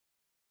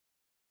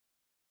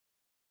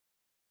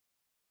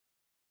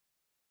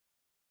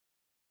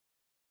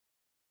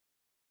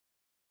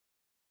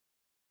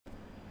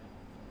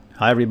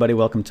Hi everybody,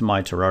 welcome to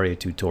my Terraria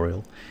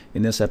tutorial.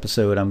 In this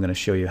episode I'm going to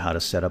show you how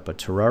to set up a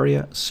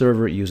Terraria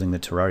server using the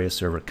Terraria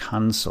server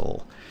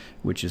console,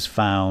 which is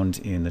found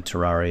in the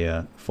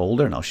Terraria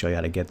folder, and I'll show you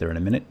how to get there in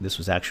a minute. This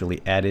was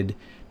actually added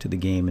to the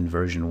game in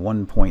version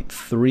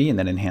 1.3 and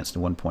then enhanced to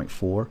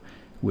 1.4,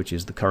 which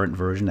is the current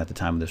version at the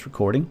time of this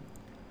recording.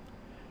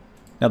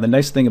 Now the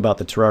nice thing about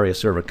the Terraria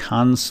server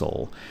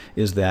console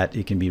is that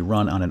it can be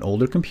run on an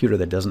older computer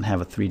that doesn't have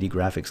a 3D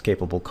graphics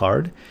capable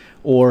card,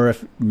 or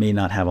may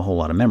not have a whole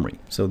lot of memory.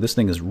 So this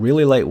thing is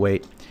really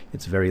lightweight,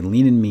 it's very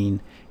lean and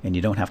mean, and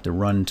you don't have to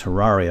run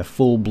Terraria,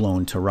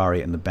 full-blown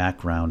Terraria in the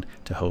background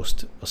to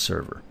host a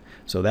server.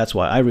 So that's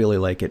why I really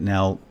like it.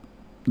 Now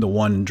the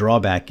one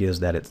drawback is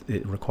that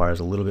it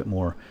requires a little bit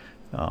more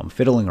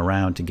fiddling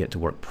around to get to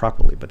work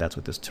properly, but that's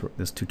what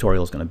this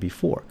tutorial is going to be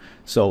for.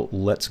 So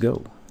let's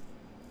go.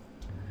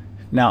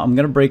 Now I'm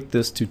going to break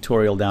this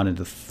tutorial down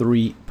into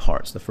 3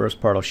 parts. The first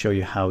part I'll show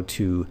you how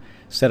to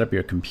set up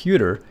your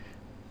computer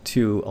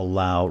to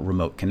allow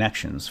remote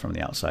connections from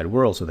the outside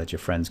world so that your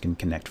friends can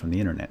connect from the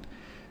internet.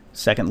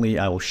 Secondly,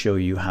 I will show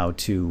you how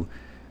to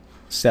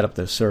set up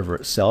the server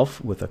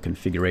itself with a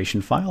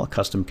configuration file, a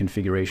custom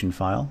configuration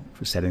file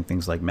for setting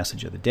things like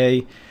message of the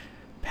day,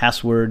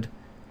 password,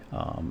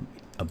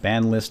 a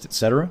ban list,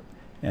 etc.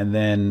 And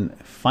then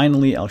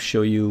finally I'll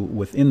show you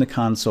within the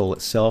console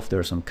itself there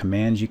are some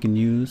commands you can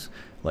use,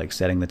 like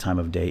setting the time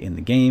of day in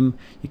the game.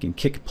 You can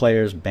kick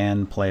players,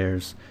 ban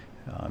players,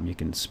 you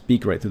can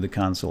speak right through the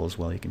console as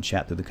well. You can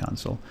chat through the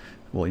console.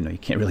 Well, you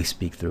can't really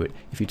speak through it.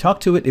 If you talk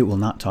to it, it will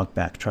not talk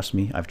back. Trust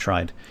me, I've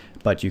tried.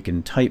 But you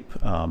can type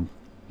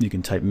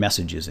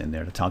messages in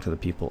there to talk to the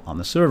people on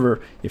the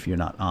server if you're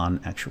not on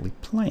actually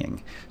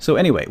playing. So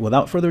anyway,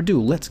 without further ado,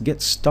 let's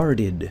get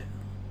started.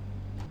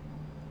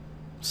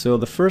 So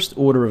the first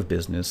order of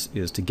business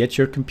is to get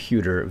your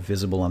computer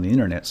visible on the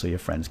internet so your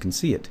friends can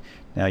see it.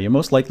 Now you're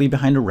most likely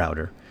behind a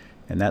router,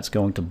 and that's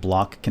going to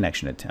block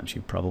connection attempts.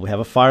 You probably have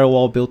a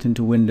firewall built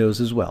into Windows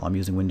as well. I'm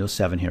using Windows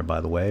 7 here,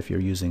 by the way. If you're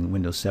using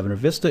Windows 7 or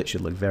Vista, it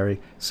should look very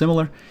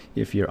similar.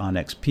 If you're on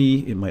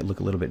XP, it might look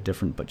a little bit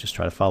different, but just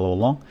try to follow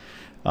along.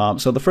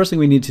 So the first thing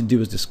we need to do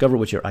is discover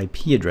what your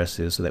IP address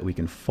is so that we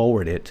can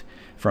forward it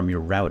from your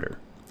router.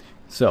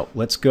 So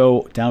let's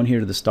go down here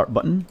to the Start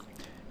button,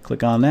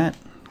 click on that.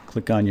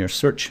 Click on your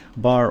search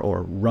bar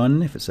or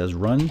run. If it says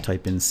run,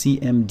 type in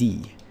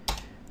CMD.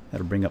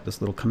 That'll bring up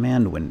this little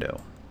command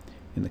window.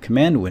 In the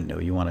command window,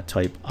 you want to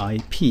type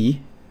IP,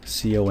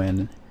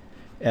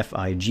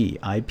 C-O-N-F-I-G,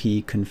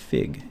 IP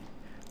config.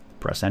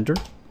 Press enter.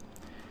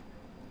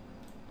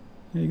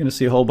 You're going to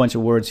see a whole bunch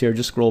of words here.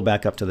 Just scroll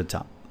back up to the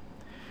top.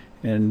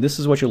 And this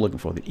is what you're looking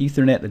for. The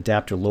Ethernet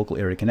adapter local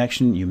area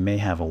connection. You may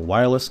have a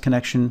wireless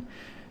connection,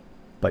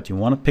 but you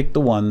want to pick the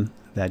one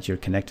that you're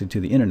connected to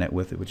the internet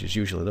with, which is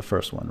usually the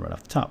first one right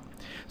off the top.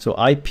 So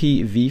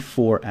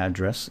IPv4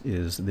 address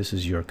this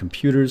is your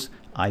computer's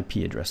IP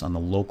address on the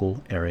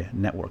local area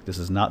network. This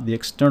is not the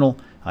external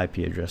IP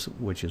address,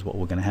 which is what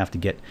we're going to have to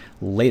get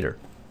later.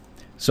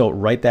 So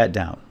write that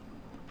down.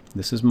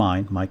 This is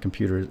mine. My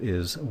computer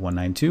is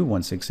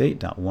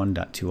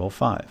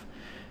 192.168.1.205.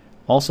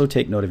 Also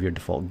take note of your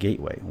default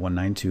gateway.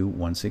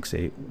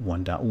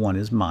 192.168.1.1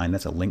 is mine.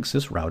 That's a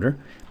Linksys router,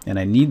 and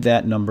I need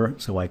that number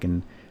so I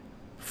can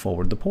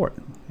forward the port,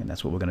 and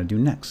that's what we're going to do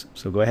next.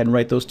 So go ahead and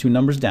write those 2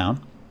 numbers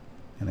down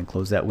and then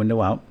close that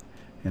window out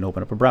and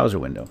open up a browser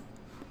window.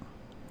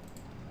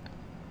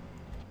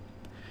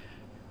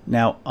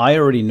 Now I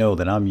already know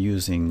that I'm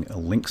using a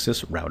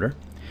Linksys router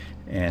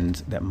and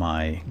that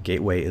my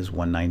gateway is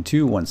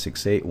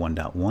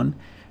 192.168.1.1,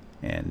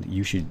 and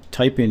you should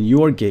type in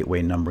your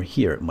gateway number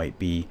here. It might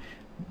be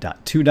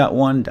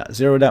 .2.1,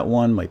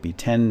 .0.1, might be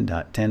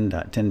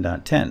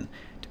 10.10.10.10.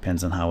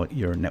 Depends on how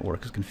your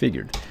network is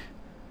configured.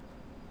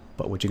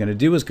 But what you're going to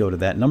do is go to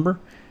that number,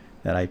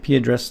 that IP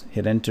address,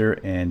 hit enter,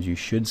 and you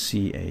should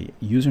see a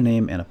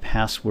username and a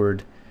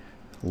password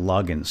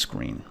login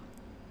screen.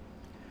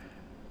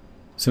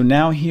 So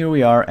now here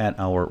we are at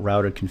our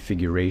router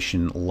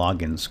configuration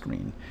login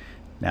screen.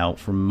 Now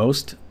for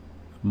most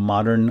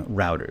modern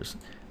routers,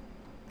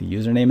 the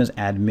username is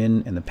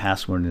admin and the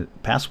password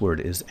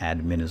is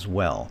admin as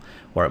well,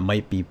 or it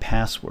might be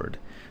password.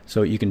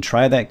 So you can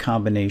try that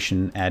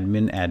combination,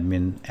 admin,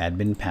 admin,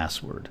 admin,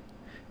 password.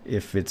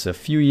 If it's a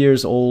few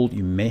years old,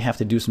 you may have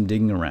to do some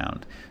digging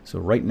around. So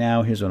right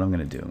now, here's what I'm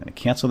going to do. I'm going to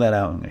cancel that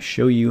out. I'm going to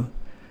show you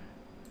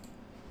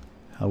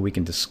how we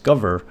can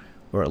discover,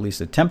 or at least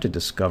attempt to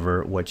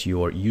discover, what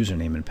your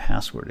username and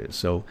password is.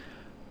 So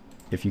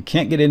if you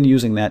can't get in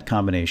using that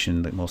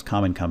combination, the most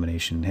common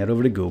combination, head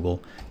over to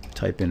Google,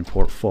 type in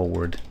port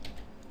forward,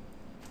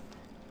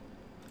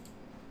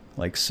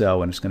 like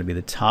so, and it's going to be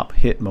the top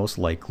hit most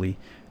likely.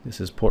 This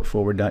is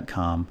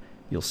portforward.com.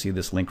 You'll see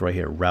this link right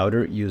here,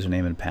 router,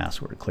 username, and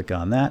password. Click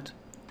on that.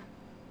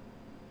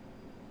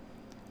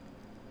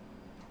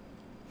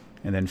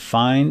 And then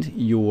find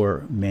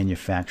your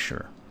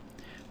manufacturer.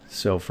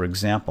 So for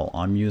example,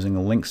 I'm using a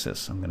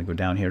Linksys. I'm going to go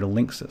down here to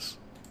Linksys.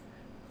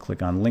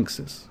 Click on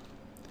Linksys.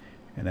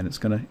 And then it's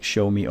going to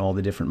show me all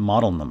the different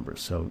model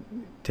numbers. So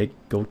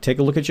go take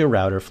a look at your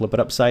router, flip it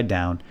upside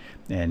down,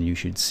 and you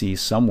should see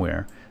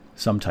somewhere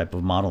some type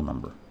of model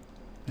number,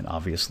 and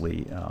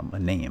obviously a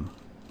name,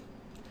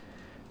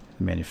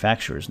 the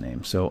manufacturer's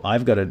name. So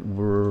I've got a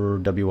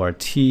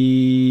WRT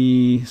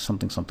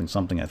something something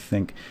something, I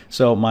think.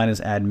 So mine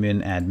is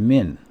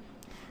admin,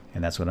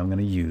 and that's what I'm going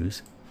to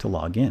use to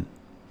log in.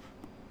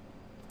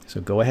 So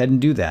go ahead and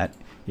do that.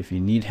 If you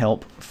need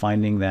help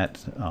finding that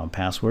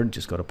password,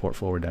 just go to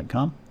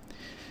portforward.com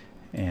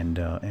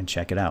and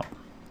check it out.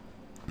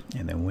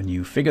 And then when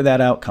you figure that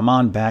out, come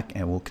on back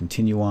and we'll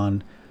continue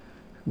on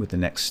with the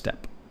next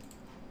step.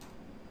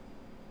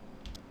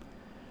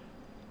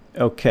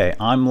 Okay,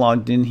 I'm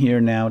logged in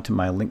here now to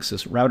my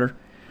Linksys router,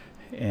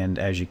 and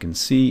as you can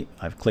see,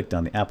 I've clicked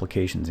on the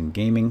applications and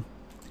gaming.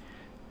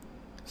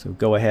 So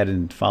go ahead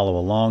and follow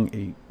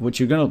along. What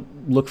you're going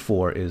to look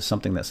for is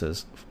something that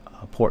says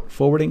port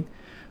forwarding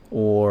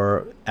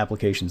or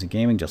applications and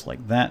gaming, just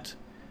like that.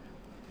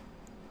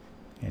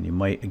 And you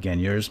might, again,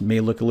 yours may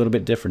look a little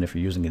bit different if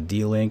you're using a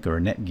D-Link or a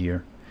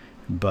Netgear,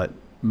 but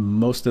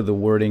most of the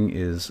wording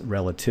is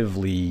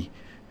relatively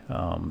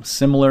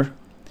similar.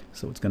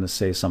 So it's going to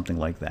say something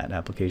like that,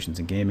 applications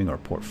and gaming or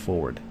port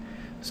forward.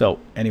 So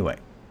anyway,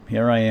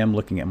 here I am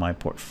looking at my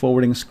port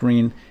forwarding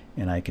screen,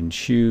 and I can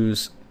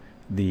choose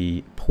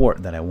the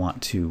port that I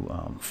want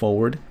to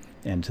forward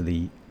and to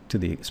the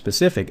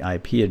specific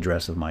IP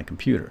address of my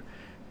computer.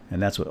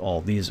 And that's what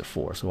all these are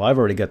for. So I've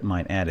already got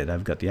mine added.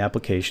 I've got the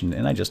application,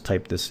 and I just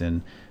typed this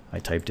in. I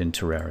typed in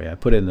Terraria. I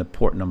put in the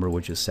port number,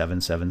 which is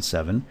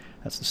 777.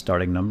 That's the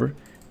starting number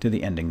to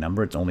the ending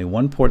number. It's only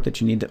one port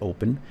that you need to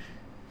open.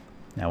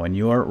 Now, in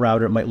your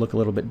router, it might look a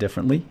little bit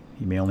differently.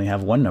 You may only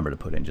have one number to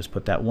put in. Just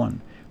put that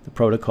one. The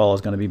protocol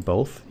is going to be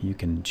both. You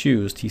can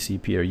choose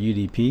TCP or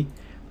UDP,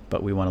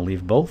 but we want to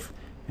leave both.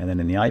 And then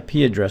in the IP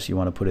address, you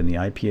want to put in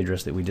the IP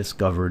address that we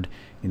discovered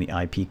in the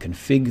IP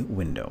config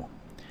window.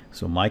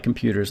 So my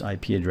computer's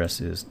IP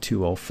address is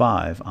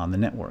 205 on the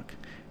network.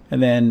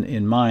 And then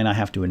in mine, I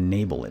have to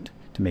enable it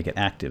to make it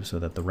active so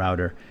that the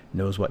router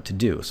knows what to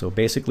do. So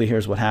basically,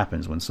 here's what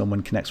happens. When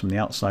someone connects from the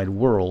outside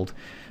world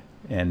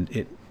and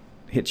it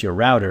hits your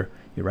router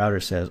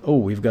says, oh,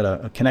 we've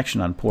got a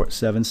connection on port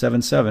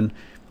 777,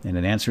 and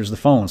it answers the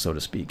phone, so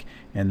to speak.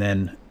 And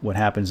then what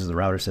happens is the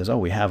router says, oh,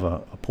 we have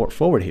a port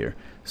forward here.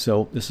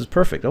 So this is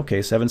perfect.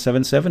 Okay,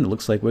 777, it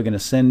looks like we're going to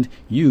send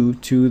you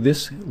to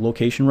this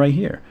location right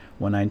here,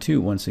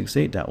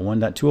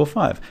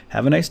 192.168.1.205.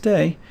 Have a nice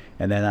day.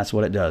 And then that's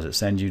what it does. It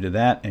sends you to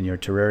that, and your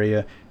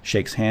Terraria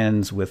shakes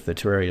hands with the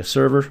Terraria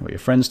server, or your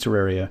friend's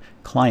Terraria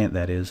client,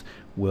 that is,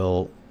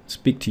 will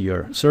speak to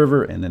your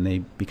server, and then they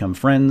become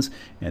friends,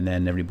 and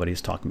then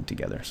everybody's talking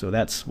together. So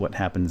that's what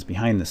happens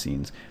behind the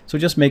scenes. So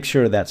just make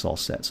sure that's all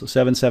set. So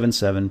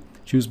 777,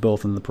 choose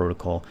both in the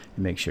protocol,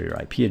 and make sure your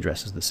IP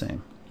address is the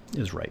same,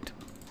 is right.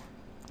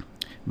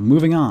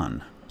 Moving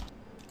on.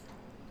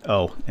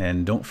 Oh,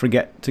 and don't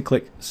forget to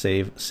click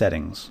Save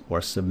Settings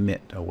or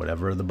Submit or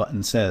whatever the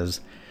button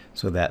says,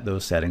 so that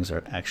those settings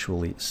are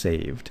actually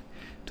saved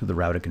to the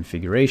router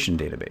configuration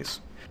database.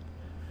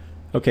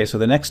 Okay, so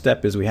the next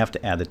step is we have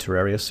to add the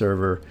Terraria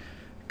server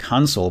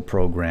console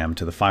program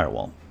to the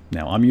firewall.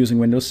 Now, I'm using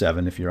Windows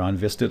 7. If you're on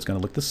Vista, it's going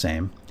to look the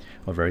same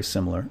or very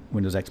similar.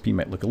 Windows XP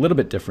might look a little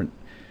bit different,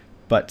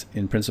 but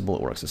in principle,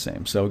 it works the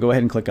same. So go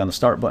ahead and click on the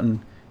Start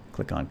button,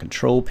 click on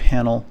Control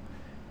Panel,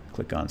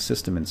 click on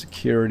System and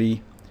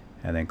Security,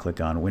 and then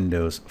click on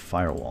Windows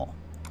Firewall.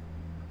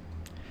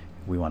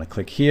 We want to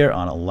click here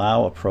on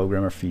Allow a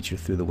Program or Feature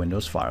through the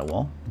Windows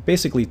Firewall,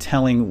 basically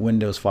telling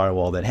Windows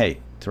Firewall that, hey,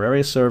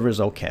 Terraria server is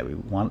okay. We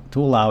want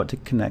to allow it to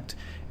connect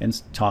and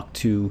talk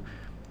to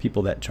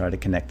people that try to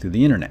connect through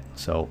the internet.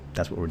 So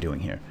that's what we're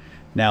doing here.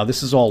 Now,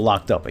 this is all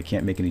locked up. I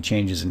can't make any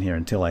changes in here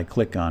until I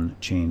click on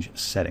Change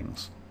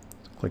Settings.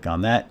 So click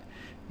on that.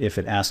 If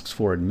it asks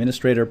for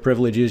administrator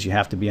privileges, you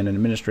have to be on an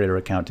administrator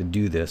account to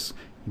do this.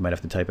 You might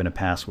have to type in a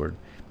password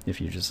if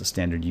you're just a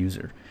standard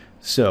user.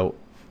 So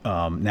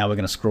now we're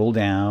going to scroll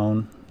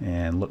down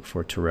and look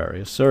for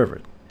Terraria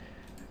server.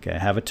 Okay, I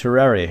have a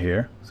Terraria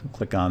here, so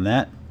click on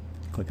that.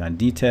 Click on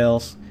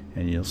Details,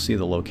 and you'll see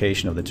the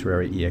location of the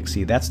Terraria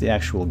exe. That's the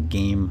actual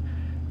game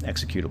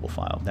executable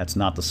file. That's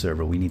not the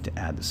server. We need to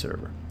add the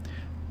server.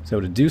 So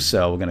to do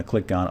so, we're going to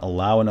click on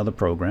Allow Another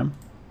Program.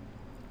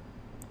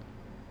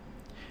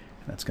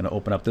 That's going to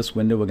open up this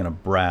window. We're going to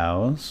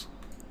browse,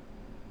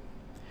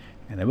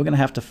 and then we're going to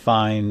have to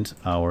find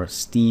our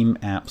Steam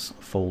Apps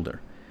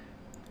folder.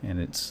 And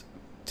it's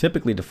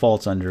typically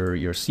defaults under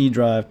your C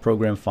drive,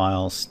 Program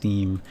Files,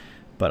 Steam,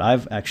 but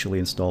I've actually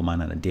installed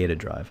mine on a data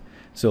drive.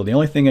 So the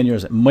only thing in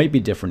yours that might be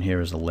different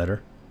here is a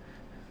letter.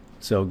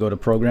 So go to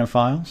Program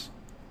Files,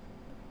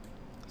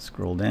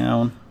 scroll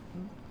down,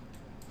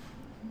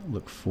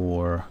 look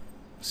for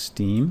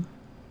Steam,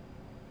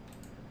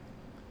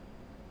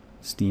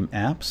 Steam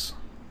Apps.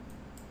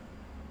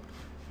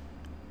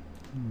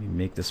 Let me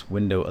make this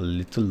window a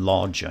little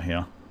larger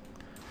here.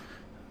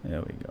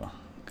 There we go.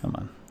 Come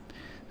on.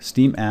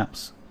 Steam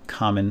Apps,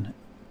 Common,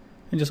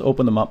 and just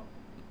open them up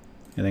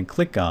and then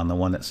click on the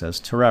one that says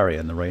Terraria.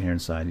 On the right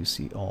hand side you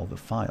see all the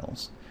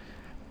files.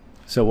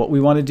 So what we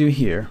want to do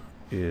here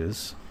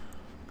is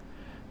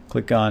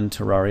click on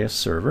Terraria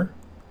server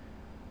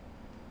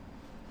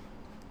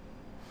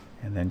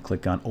and then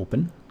click on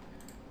open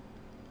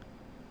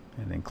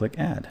and then click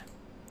add.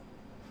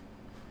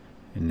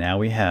 And now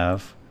we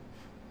have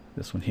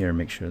this one here.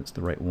 Make sure it's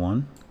the right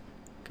one.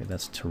 Okay,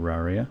 that's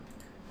Terraria.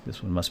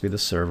 This one must be the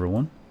server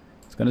one.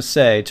 It's going to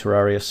say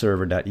Terraria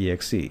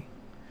server.exe.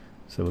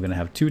 So we're going to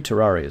have two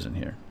Terrarias in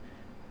here.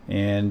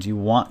 And you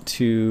want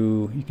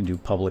to, you can do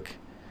public,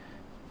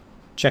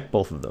 check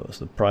both of those,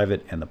 the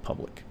private and the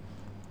public.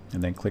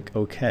 And then click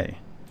OK.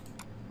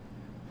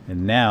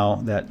 And now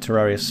that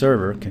Terraria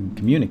server can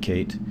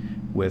communicate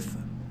with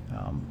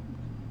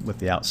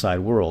the outside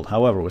world.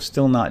 However, we're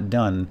still not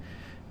done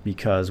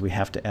because we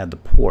have to add the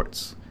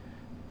ports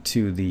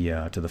to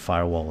the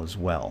firewall as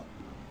well.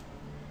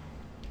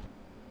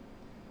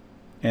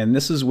 And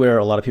this is where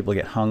a lot of people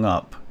get hung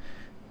up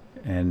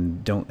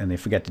and they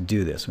forget to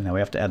do this. Now we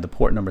have to add the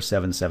port number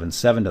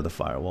 777 to the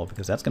firewall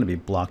because that's going to be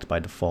blocked by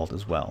default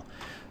as well.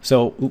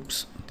 So,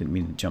 oops, didn't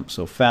mean to jump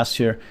so fast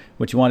here.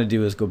 What you want to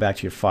do is go back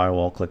to your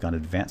firewall, click on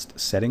Advanced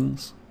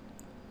Settings,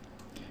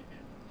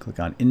 click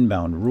on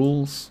Inbound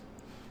Rules,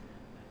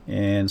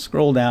 and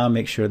scroll down,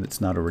 make sure that's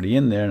not already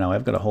in there. Now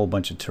I've got a whole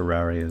bunch of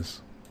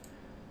Terrarias,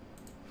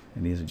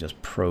 and these are just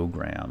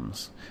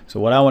programs. So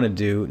what I want to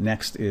do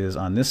next is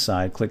on this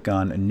side, click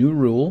on a new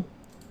rule,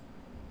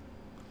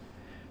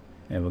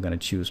 and we're going to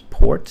choose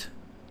port,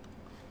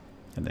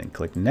 and then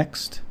click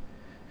next,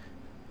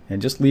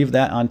 and just leave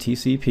that on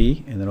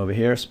TCP. And then over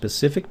here,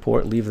 specific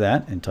port, leave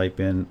that and type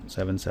in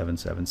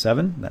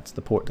 7777. That's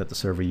the port that the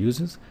server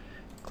uses.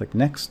 Click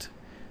next,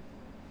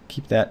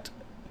 keep that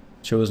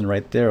chosen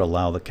right there,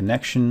 allow the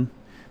connection,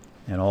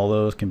 and all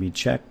those can be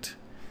checked.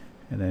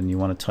 And then you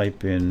want to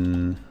type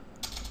in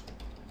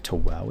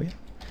Terraria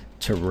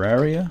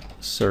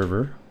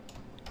server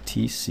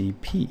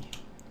TCP.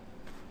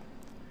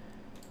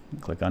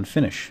 And click on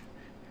finish.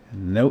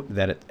 And note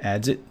that it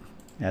adds the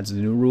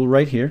new rule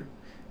right here.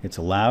 It's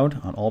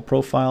allowed on all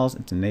profiles.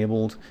 It's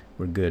enabled.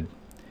 We're good.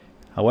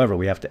 However,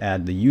 we have to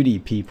add the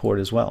UDP port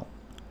as well.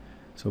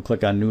 So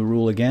click on new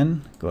rule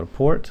again, go to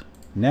port,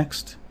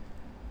 next,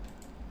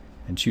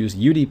 and choose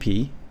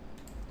UDP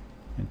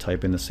and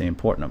type in the same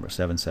port number,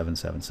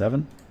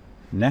 7777.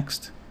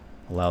 Next,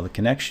 allow the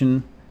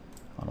connection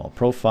on all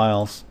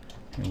profiles,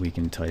 and we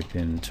can type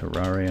in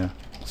Terraria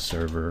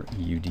server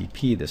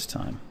UDP this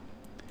time.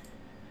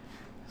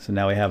 So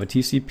now we have a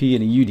TCP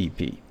and a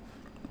UDP.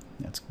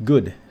 That's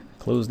good.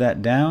 Close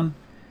that down.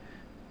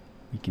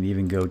 We can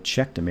even go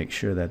check to make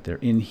sure that they're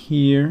in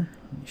here.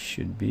 They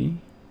should be.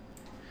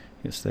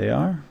 Yes, they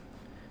are.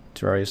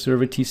 Terraria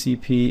server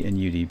TCP and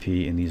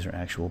UDP, and these are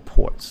actual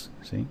ports.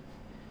 See?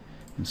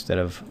 Instead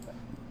of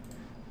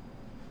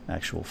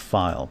actual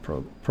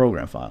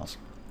program files.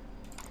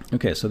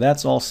 Okay, so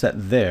that's all set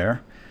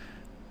there.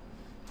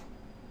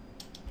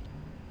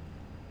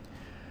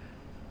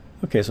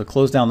 Okay, so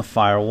close down the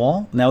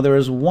firewall. Now there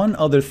is one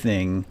other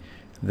thing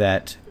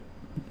that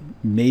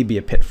may be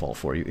a pitfall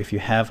for you if you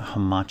have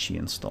Hamachi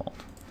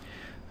installed.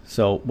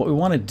 So what we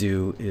want to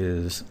do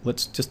is,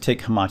 let's just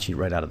take Hamachi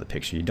right out of the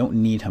picture. You don't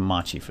need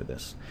Hamachi for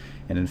this.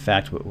 And in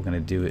fact, what we're going to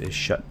do is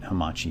shut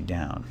Hamachi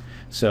down.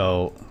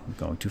 So I'm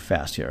going too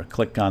fast here.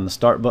 Click on the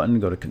Start button,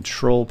 go to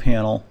Control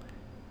Panel,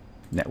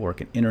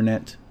 Network and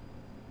Internet,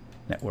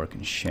 Network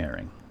and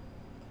Sharing.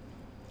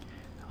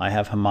 I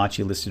have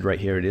Hamachi listed right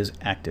here. It is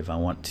active. I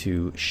want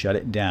to shut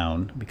it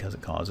down because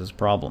it causes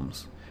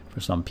problems for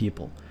some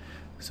people.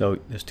 So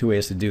there's two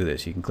ways to do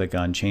this. You can click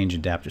on Change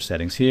Adapter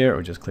Settings here,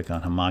 or just click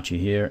on Hamachi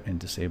here and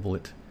disable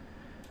it.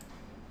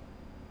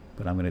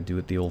 But I'm going to do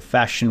it the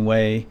old-fashioned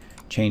way.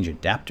 Change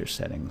Adapter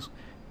Settings.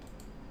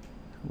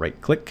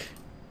 Right-click,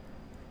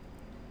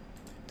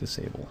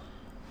 Disable.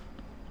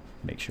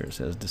 Make sure it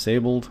says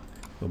Disabled.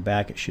 Go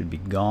back. It should be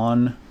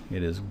gone.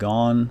 It is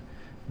gone.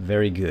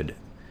 Very good.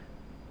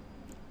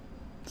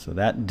 So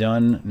that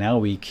done. Now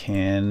we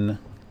can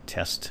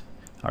test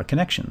our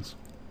connections.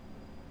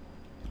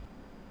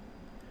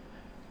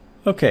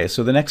 Okay,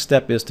 so the next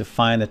step is to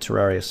find the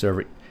Terraria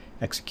server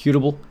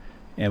executable,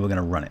 and we're going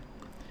to run it.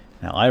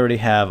 Now I already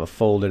have a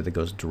folder that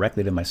goes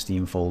directly to my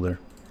Steam folder.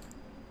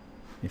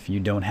 If you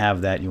don't have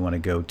that, you want to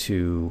go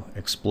to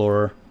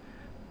Explorer,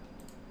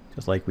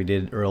 just like we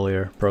did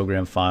earlier,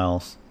 Program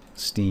Files,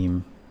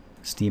 Steam,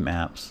 Steam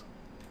Apps,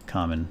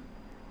 Common,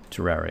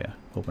 Terraria.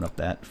 Open up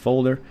that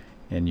folder,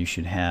 and you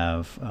should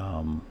have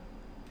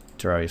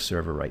Terraria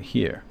server right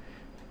here.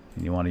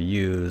 And you want to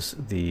use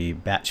the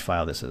batch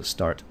file that says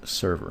start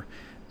server.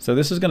 So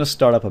this is going to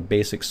start up a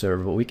basic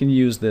server, but we can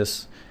use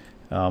this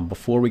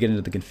before we get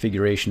into the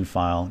configuration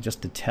file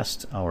just to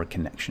test our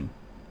connection.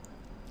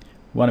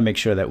 We want to make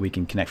sure that we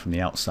can connect from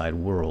the outside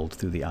world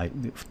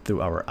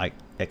through our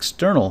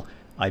external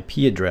IP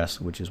address,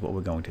 which is what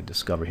we're going to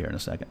discover here in a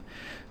second.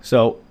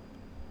 So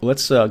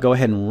let's go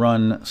ahead and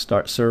run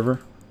start server.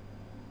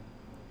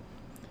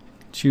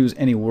 Choose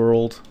any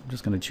world. I'm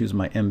just going to choose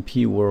my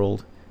MP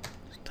world.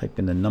 Type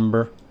in the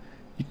number.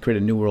 You can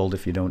create a new world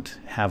if you don't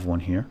have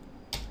one here.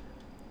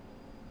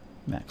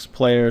 Max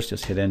players,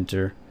 just hit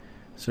enter.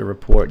 Server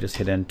port, just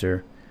hit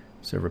enter.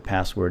 Server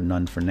password,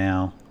 none for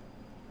now.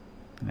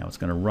 Now it's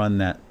going to run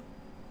that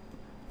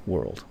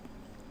world.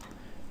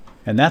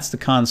 And that's the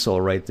console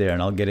right there,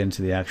 and I'll get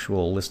into the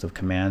actual list of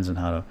commands and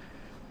how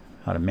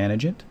to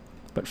manage it.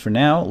 But for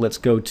now, let's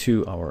go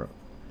to our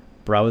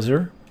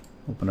browser.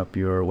 Open up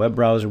your web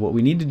browser. What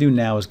we need to do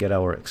now is get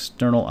our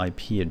external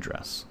IP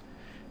address,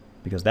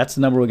 because that's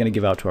the number we're going to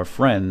give out to our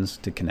friends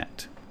to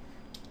connect.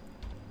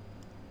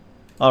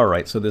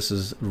 Alright, so this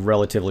is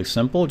relatively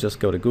simple. Just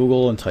go to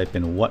Google and type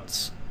in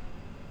what's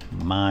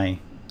my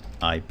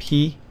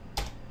IP,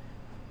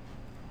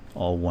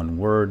 all one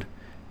word,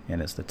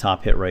 and it's the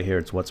top hit right here.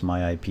 It's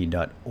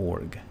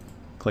what'smyip.org.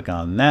 Click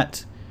on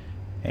that,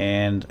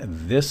 and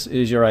this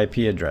is your IP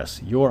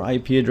address. Your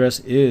IP address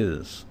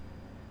is,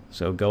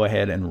 so go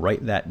ahead and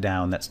write that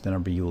down. That's the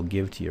number you will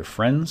give to your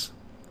friends.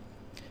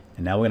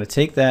 And now we're going to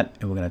take that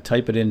and we're going to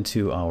type it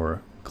into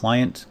our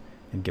client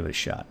and give it a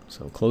shot.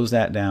 So close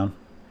that down.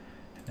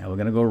 Now we're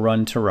going to go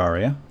run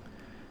Terraria.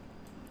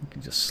 You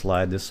can just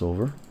slide this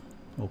over.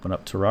 Open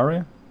up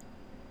Terraria.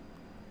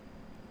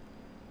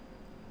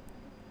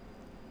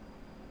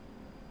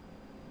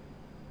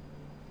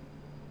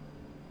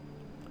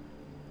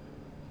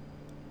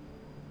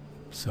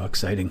 So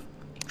exciting.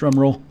 Drum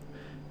roll.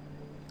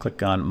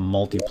 Click on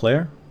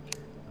multiplayer.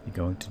 You're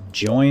going to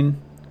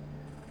join.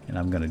 And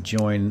I'm going to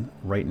join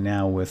right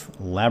now with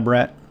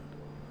LabRat,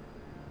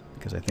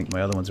 because I think my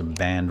other ones are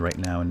banned right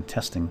now in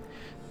testing.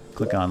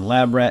 Click on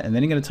LabRat, and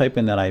then you're going to type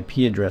in that IP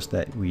address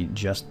that we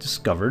just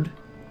discovered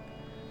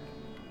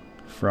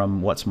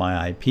from What's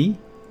My IP,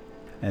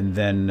 and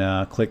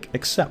then click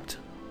Accept.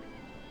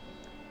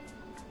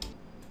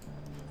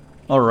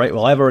 Alright,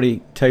 well, I've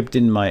already typed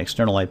in my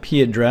external IP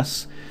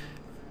address,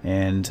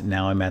 and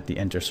now I'm at the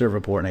Enter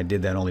Server port, and I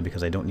did that only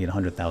because I don't need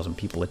 100,000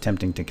 people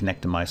attempting to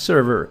connect to my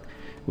server,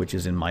 which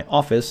is in my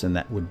office, and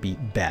that would be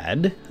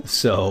bad.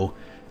 So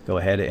go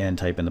ahead and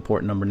type in the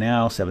port number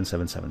now,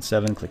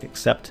 7777, click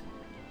Accept.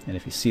 And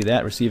if you see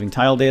that, receiving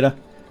tile data,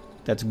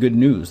 that's good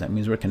news. That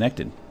means we're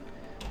connected.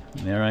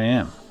 And there I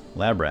am,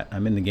 LabRat.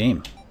 I'm in the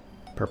game.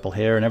 Purple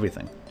hair and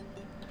everything.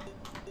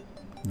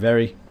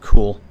 Very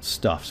cool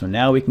stuff. So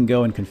now we can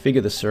go and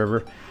configure the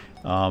server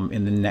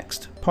in the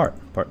next part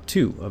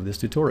 2 of this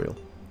tutorial.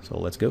 So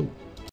let's go.